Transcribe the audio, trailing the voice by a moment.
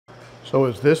So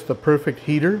is this the perfect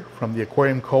heater from the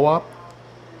Aquarium Co-op?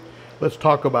 Let's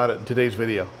talk about it in today's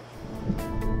video.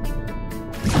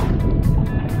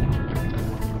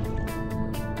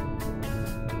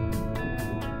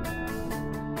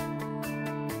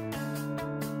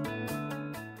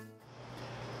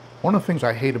 One of the things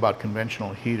I hate about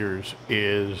conventional heaters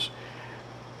is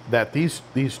that these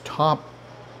top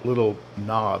little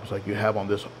knobs like you have on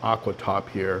this aqua top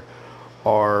here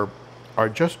are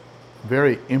just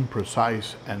very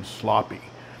imprecise and sloppy.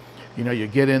 You know, you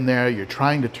get in there, you're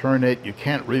trying to turn it, you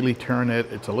can't really turn it,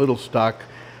 it's a little stuck.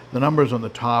 The numbers on the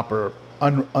top are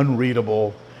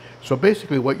unreadable. So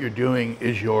basically what you're doing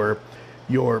is you're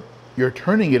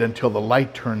turning it until the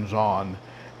light turns on,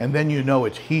 and then you know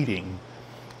it's heating.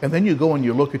 And then you go and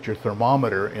you look at your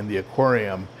thermometer in the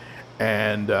aquarium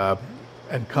and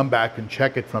come back and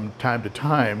check it from time to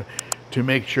time to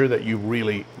make sure that you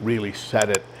really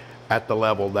set it at the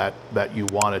level that you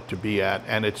want it to be at.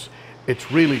 And it's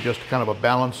really just kind of a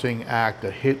balancing act,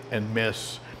 a hit and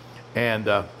miss, and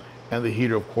the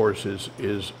heater, of course,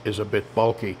 is a bit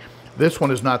bulky. This one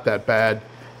is not that bad.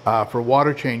 For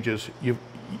water changes,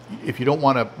 if you don't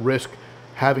want to risk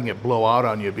having it blow out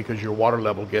on you because your water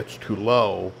level gets too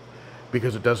low,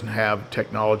 because it doesn't have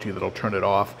technology that'll turn it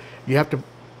off, you have to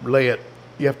lay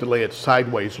it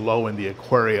sideways low in the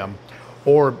aquarium,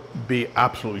 or be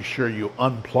absolutely sure you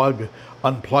unplug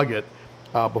it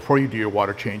before you do your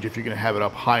water change if you're going to have it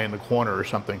up high in the corner or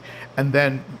something, and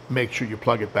then make sure you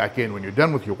plug it back in when you're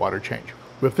done with your water change.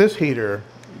 With this heater,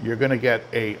 you're going to get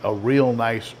a real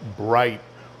nice bright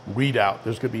readout.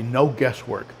 There's going to be no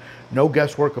guesswork. No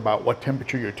guesswork about what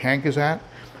temperature your tank is at,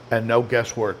 and no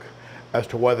guesswork as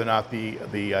to whether or not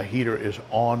the heater is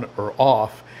on or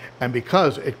off. And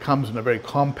because it comes in a very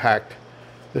compact,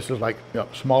 this is like, you know,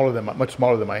 much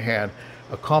smaller than my hand,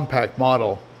 a compact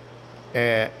model,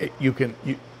 you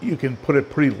can put it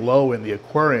pretty low in the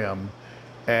aquarium,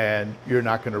 and you're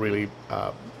not going to really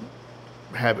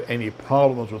have any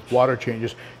problems with water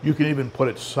changes. You can even put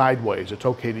it sideways. It's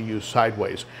okay to use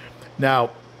sideways.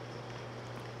 Now,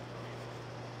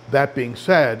 that being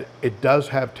said, it does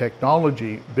have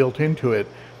technology built into it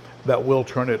that will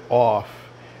turn it off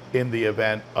in the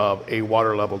event of a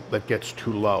water level that gets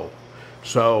too low.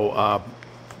 So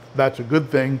that's a good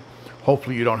thing.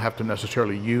 Hopefully you don't have to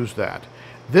necessarily use that.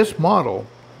 This model,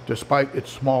 despite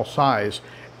its small size,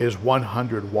 is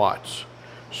 100 watts.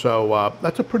 So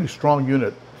that's a pretty strong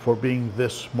unit for being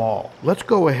this small. Let's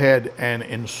go ahead and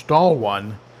install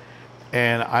one,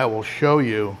 and I will show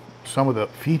you some of the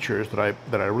features that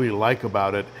I really like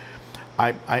about it.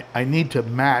 I need to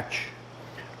match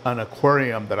an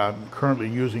aquarium that I'm currently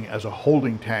using as a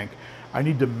holding tank. I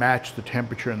need to match the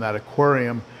temperature in that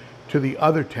aquarium to the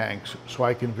other tanks so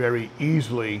I can very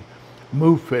easily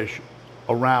move fish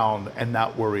around and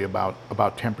not worry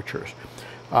about temperatures.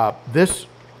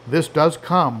 This does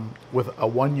come with a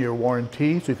 1-year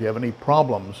warranty, so if you have any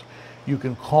problems, you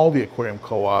can call the Aquarium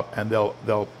Co-op and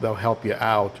they'll help you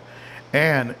out.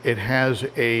 And it has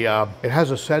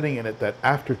a setting in it that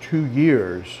after 2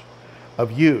 years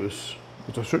of use,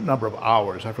 it's a certain number of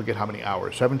hours, I forget how many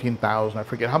hours, 17,000, I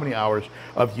forget how many hours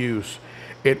of use,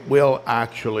 it will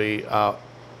actually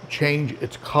change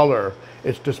its color,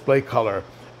 its display color,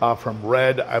 from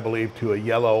red, I believe, to a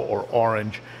yellow or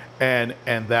orange, and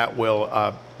that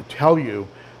will tell you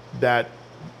that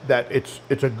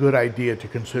it's a good idea to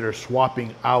consider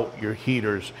swapping out your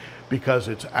heaters, because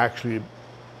it's actually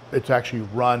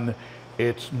run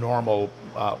its normal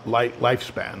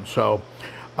lifespan. So,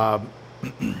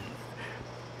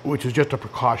 which is just a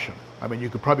precaution. I mean, you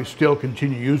could probably still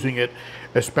continue using it,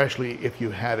 especially if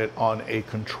you had it on a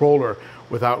controller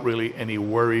without really any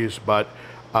worries, but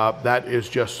that is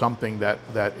just something that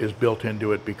is built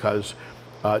into it, because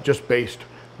just based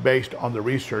on the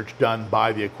research done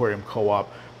by the Aquarium Co-op,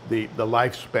 the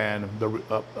lifespan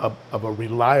of a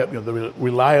reliable, the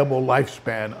reliable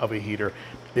lifespan of a heater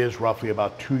is roughly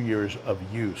about 2 years of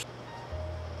use.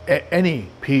 Any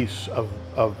piece of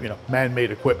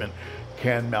man-made equipment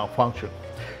can malfunction.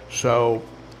 So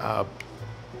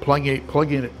plugging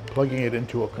it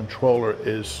into a controller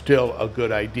is still a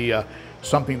good idea,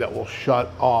 something that will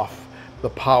shut off the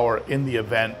power in the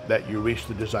event that you reach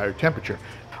the desired temperature.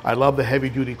 I love the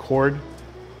heavy-duty cord.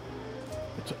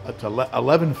 It's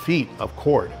 11 feet of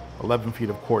cord. 11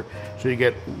 feet of cord. So you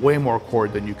get way more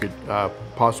cord than you could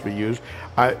possibly use.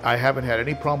 I haven't had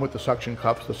any problem with the suction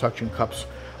cups. The suction cups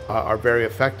are very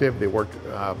effective. They work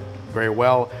very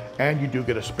well, and you do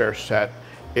get a spare set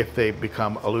if they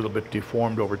become a little bit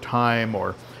deformed over time,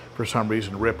 or for some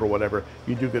reason rip or whatever.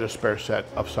 You do get a spare set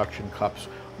of suction cups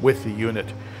with the unit.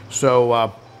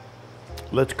 So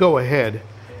let's go ahead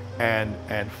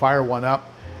and fire one up,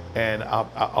 and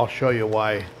I'll show you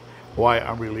why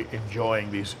I'm really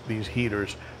enjoying these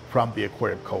heaters from the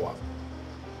Aquarium Co-op.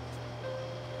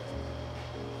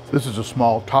 This is a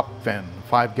small top fin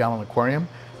 5-gallon aquarium.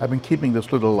 I've been keeping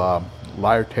this little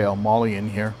lyre tail molly in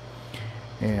here,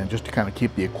 and just to kind of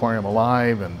keep the aquarium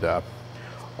alive, and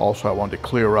also I wanted to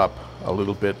clear up a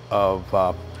little bit of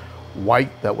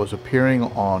white that was appearing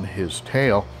on his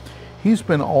tail. He's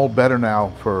been all better now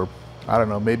for, I don't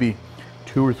know, maybe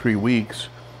 2 or 3 weeks.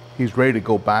 He's ready to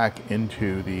go back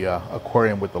into the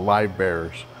aquarium with the live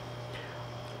bearers.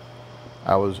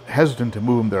 I was hesitant to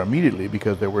move him there immediately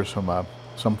because there were some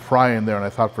fry in there, and I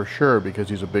thought for sure, because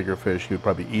he's a bigger fish, he would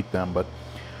probably eat them, but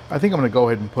I think I'm going to go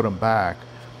ahead and put him back.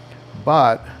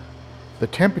 But the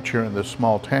temperature in this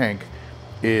small tank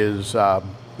is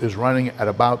running at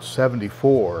about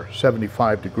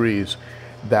 75 degrees.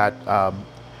 That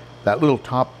little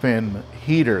top fin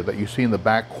heater that you see in the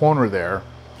back corner there,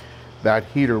 that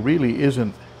heater really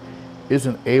isn't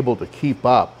able to keep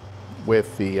up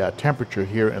with the temperature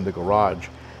here in the garage.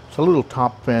 It's a little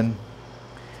top fin,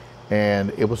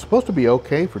 and it was supposed to be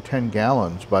okay for 10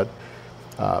 gallons, but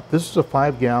this is a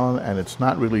 5-gallon and it's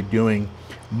not really doing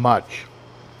much.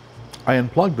 I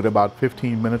unplugged it about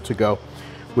 15 minutes ago,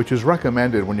 which is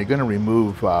recommended when you're going to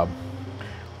remove a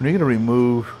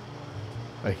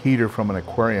heater from an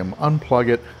aquarium. Unplug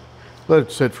it, let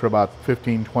it sit for about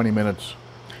 15-20 minutes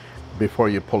before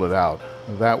you pull it out.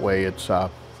 That way it's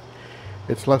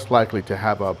less likely to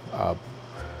have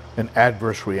an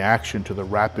adverse reaction to the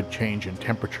rapid change in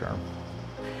temperature.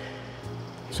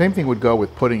 Same thing would go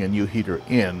with putting a new heater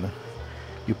in.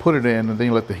 You put it in and then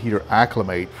you let the heater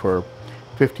acclimate for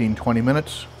 15-20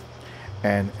 minutes,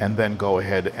 and then go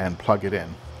ahead and plug it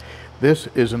in. This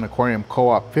is an Aquarium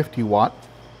Co-op 50 watt,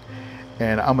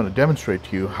 and I'm going to demonstrate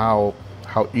to you how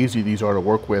easy these are to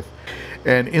work with.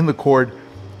 And in the cord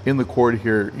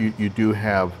here, you do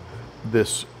have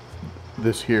this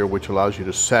here, which allows you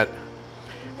to set.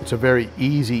 It's a very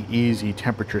easy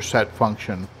temperature set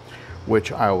function,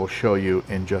 which I will show you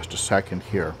in just a second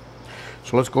here.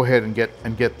 So let's go ahead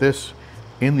and get this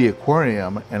in the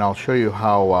aquarium, and I'll show you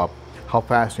how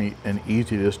fast and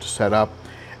easy it is to set up,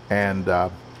 and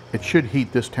it should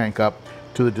heat this tank up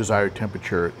to the desired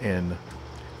temperature in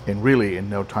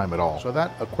no time at all. So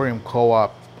that Aquarium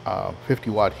Co-op 50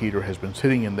 watt heater has been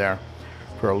sitting in there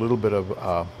for a little bit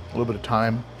of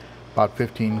time, about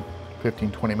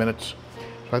 15-20 minutes.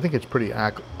 So I think it's pretty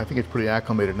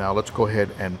acclimated now. Let's go ahead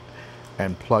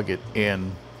and plug it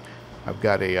in. I've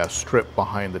got a strip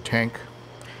behind the tank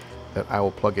that I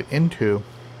will plug it into.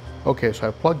 Okay, so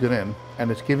I've plugged it in, and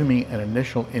it's giving me an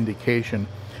initial indication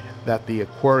that the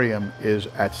aquarium is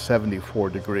at 74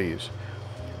 degrees.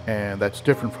 And that's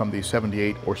different from the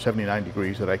 78 or 79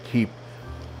 degrees that I keep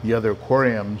the other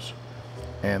aquariums.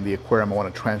 And the aquarium I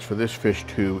want to transfer this fish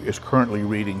to is currently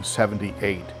reading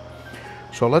 78.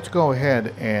 So let's go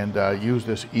ahead and use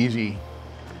this easy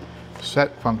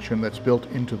set function that's built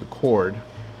into the cord.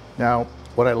 Now,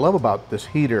 what I love about this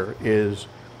heater is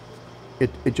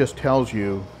it just tells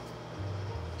you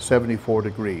 74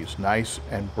 degrees, nice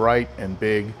and bright and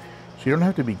big. So you don't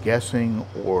have to be guessing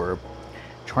or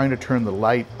trying to turn the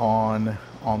light on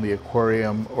the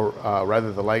aquarium, or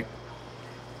rather the light,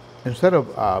 instead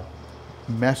of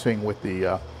messing with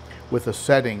the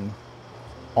setting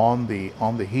on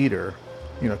the heater,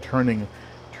 you know, turning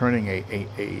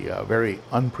a very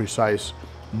unprecise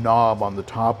knob on the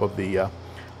top of the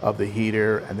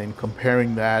heater, and then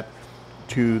comparing that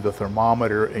to the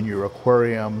thermometer in your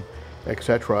aquarium,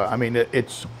 etc. I mean,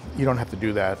 you don't have to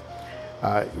do that.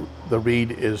 The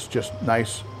read is just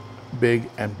nice, big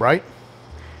and bright.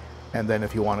 And then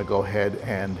if you want to go ahead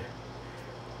and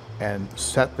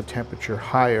set the temperature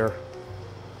higher,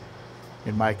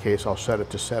 in my case I'll set it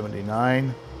to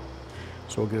 79,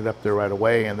 so we'll get it up there right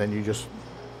away, and then you just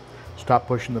stop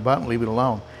pushing the button, leave it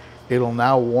alone. It'll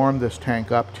now warm this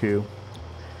tank up to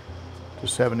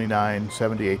 79,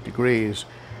 78 degrees,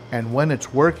 and when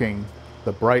it's working,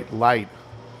 the bright light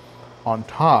on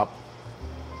top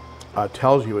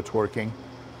tells you it's working,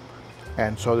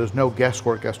 and so there's no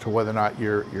guesswork as to whether or not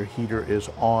your heater is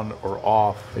on or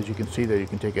off. As you can see there, you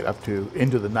can take it up to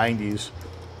into the 90s.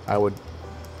 I would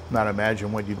not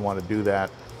imagine when you'd want to do that,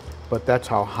 but that's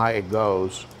how high it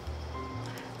goes.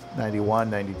 91,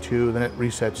 92, then it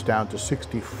resets down to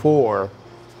 64.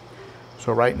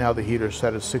 So right now the heater is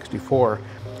set at 64,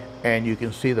 and you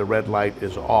can see the red light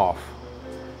is off.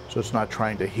 So it's not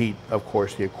trying to heat, of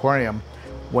course, the aquarium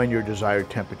when your desired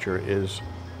temperature is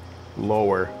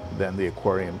lower than the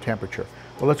aquarium temperature.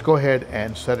 Well, let's go ahead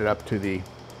and set it up to the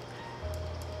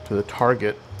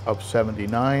target of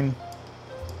 79.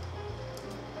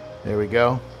 There we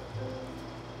go.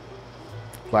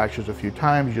 Flashes a few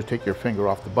times, you just take your finger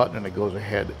off the button and it goes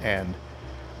ahead and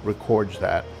records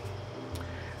that.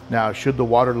 Now, should the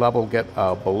water level get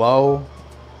below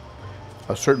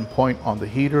a certain point on the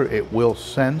heater, it will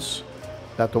sense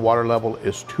that the water level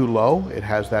is too low. It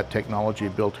has that technology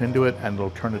built into it, and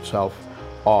it'll turn itself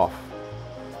off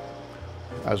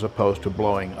as opposed to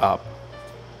blowing up.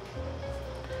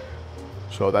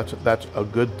 So that's a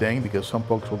good thing, because some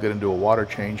folks will get into a water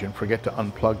change and forget to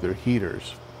unplug their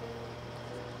heaters.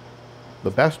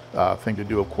 The best thing to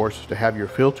do, of course, is to have your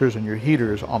filters and your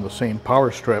heaters on the same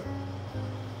power strip,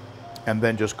 and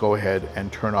then just go ahead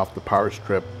and turn off the power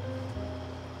strip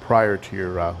prior to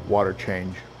your water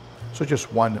change. So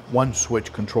just one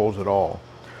switch controls it all.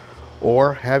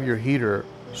 Or have your heater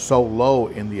so low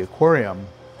in the aquarium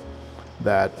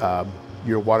that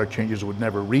your water changes would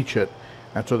never reach it,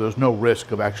 and so there's no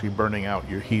risk of actually burning out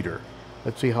your heater.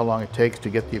 Let's see how long it takes to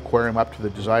get the aquarium up to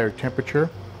the desired temperature.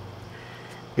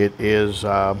 It is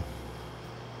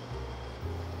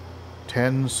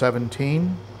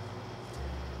 10:17.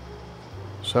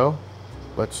 So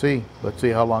let's see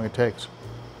how long it takes.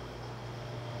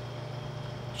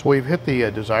 So we've hit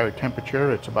the desired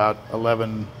temperature. It's about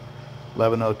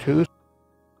 11:02.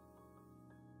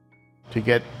 To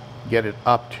get it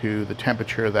up to the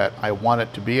temperature that I want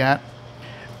it to be at,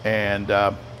 and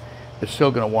it's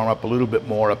still going to warm up a little bit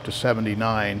more, up to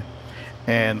 79.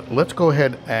 And let's go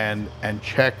ahead and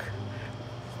check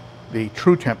the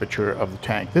true temperature of the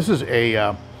tank. This is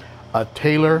a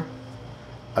Taylor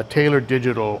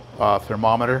digital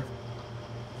thermometer.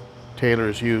 Taylor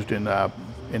is used in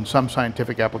some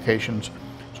scientific applications,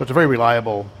 so it's a very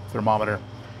reliable thermometer.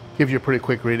 Gives you a pretty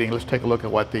quick reading. Let's take a look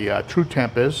at what the true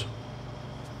temp is.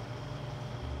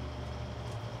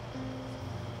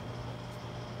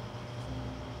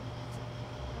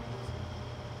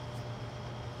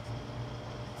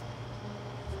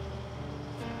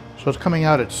 So it's coming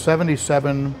out at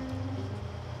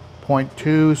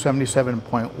 77.2,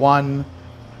 77.1.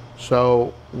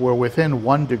 So we're within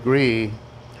 1 degree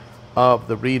of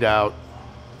the readout,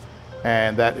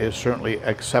 and that is certainly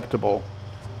acceptable.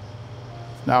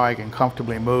 Now I can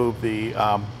comfortably move the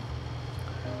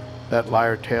that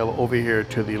lyre tail over here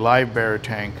to the live bearer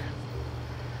tank,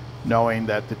 knowing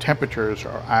that the temperatures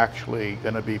are actually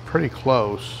going to be pretty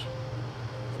close,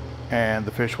 and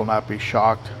the fish will not be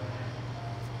shocked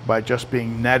by just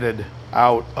being netted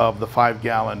out of the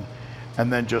 5-gallon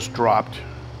and then just dropped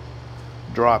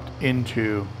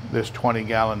into this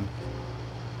 20-gallon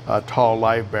tall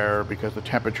live bearer, because the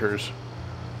temperatures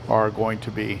are going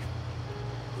to be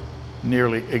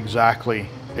nearly exactly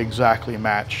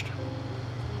matched.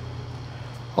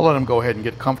 I'll let them go ahead and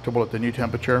get comfortable at the new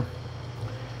temperature,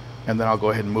 and then I'll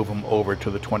go ahead and move them over to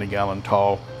the 20-gallon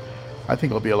tall. I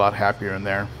think he'll be a lot happier in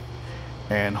there,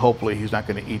 and hopefully he's not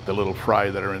going to eat the little fry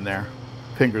that are in there.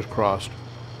 Fingers crossed.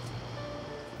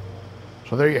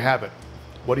 So there you have it.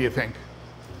 What do you think?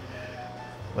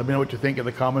 Let me know what you think in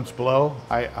the comments below.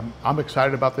 I'm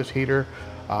excited about this heater.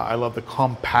 I love the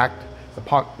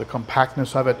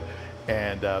compactness of it,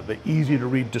 and the easy to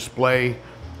read display.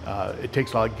 It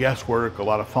takes a lot of guesswork, a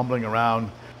lot of fumbling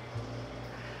around.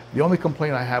 The only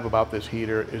complaint I have about this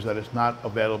heater is that it's not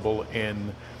available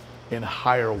in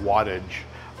higher wattage.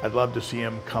 I'd love to see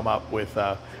him come up with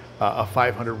a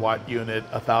 500 watt unit,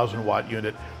 1,000 watt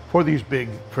unit for these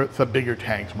for the bigger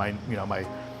tanks. My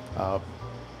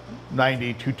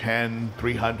 90, 210,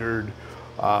 300.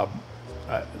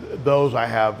 Those I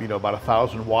have, about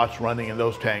 1,000 watts running in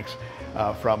those tanks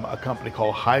from a company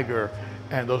called Hygger,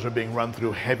 and those are being run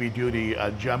through heavy-duty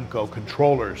Gemco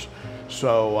controllers.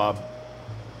 So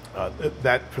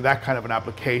for that kind of an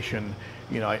application,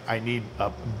 I need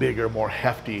bigger, more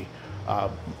hefty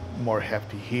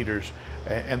heaters,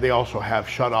 and they also have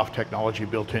shut-off technology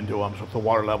built into them, so if the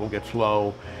water level gets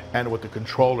low, and with the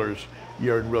controllers,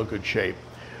 you're in real good shape.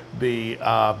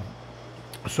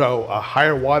 So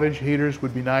higher wattage heaters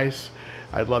would be nice.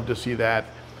 I'd love to see that.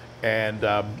 And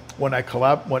when I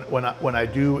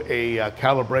do a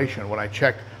calibration, when I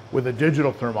check with a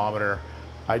digital thermometer,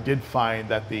 I did find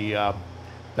that the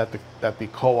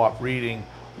Co-op reading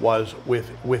was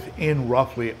within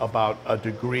roughly about a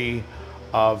degree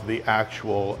of the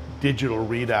actual digital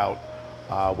readout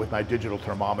with my digital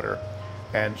thermometer,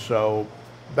 and so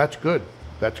that's good.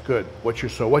 That's good. What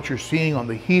you're seeing on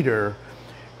the heater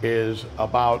is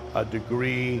about a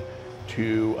degree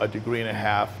to a degree and a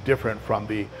half different from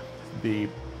the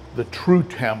true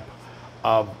temp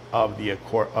of the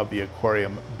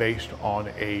aquarium, based on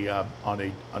a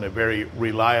very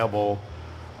reliable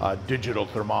digital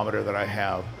thermometer that I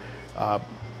have.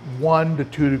 1 to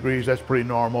 2 degrees, that's pretty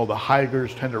normal. The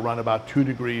Hyggers tend to run about 2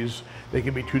 degrees. They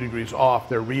can be 2 degrees off.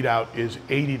 Their readout is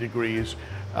 80 degrees.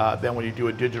 Then when you do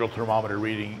a digital thermometer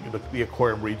reading, the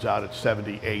Aquarium reads out at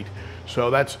 78.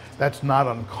 So that's not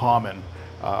uncommon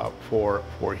for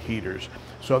heaters.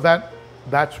 So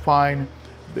that's fine.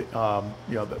 You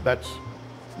know, that's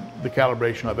the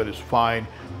calibration of it is fine.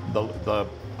 The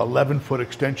 11-foot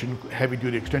extension,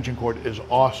 heavy-duty extension cord is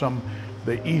awesome.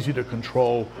 The easy to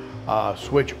control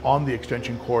switch on the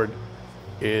extension cord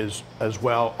is as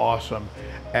well awesome,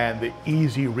 and the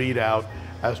easy readout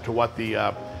as to what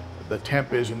the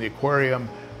temp is in the aquarium.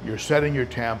 You're setting your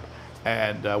temp,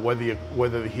 and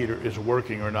whether the heater is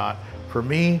working or not. For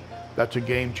me, that's a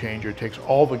game changer. It takes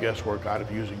all the guesswork out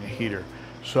of using a heater.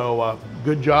 So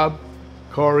good job,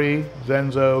 Corey,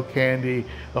 Zenzo, Candy,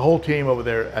 the whole team over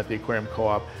there at the Aquarium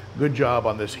Co-op. Good job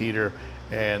on this heater,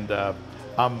 and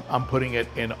I'm putting it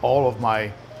in all of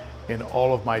my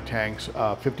tanks,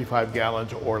 55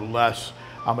 gallons or less.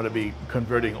 I'm going to be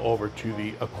converting over to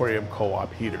the Aquarium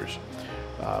Co-op heaters.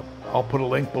 I'll put a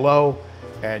link below,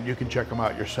 and you can check them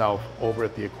out yourself over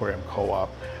at the Aquarium Co-op.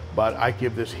 But I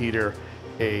give this heater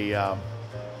a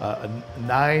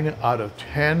 9 out of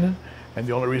 10, and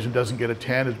the only reason it doesn't get a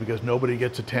 10 is because nobody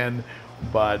gets a 10,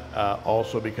 but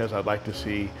also because I'd like to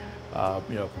see,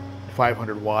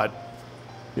 500 watt,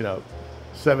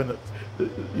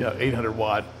 800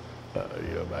 watt,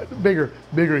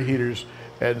 bigger heaters,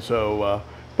 and so,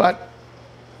 but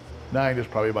 9 is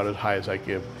probably about as high as I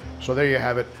give. So there you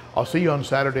have it. I'll see you on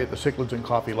Saturday at the Cichlids and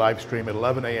Coffee live stream at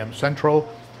 11 a.m.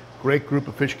 Central. Great group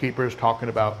of fish keepers talking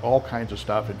about all kinds of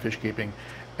stuff in fish keeping.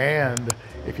 And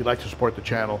if you'd like to support the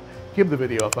channel, give the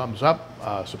video a thumbs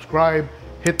up, subscribe,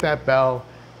 hit that bell,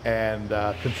 and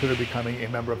consider becoming a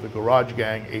member of the Garage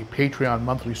Gang. A Patreon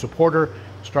monthly supporter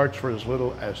starts for as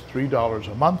little as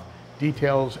 $3 a month.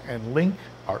 Details and link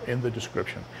are in the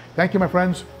description. Thank you, my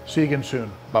friends. See you again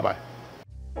soon. Bye-bye.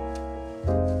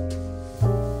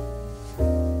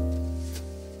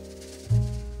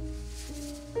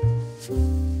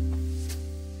 Thank you.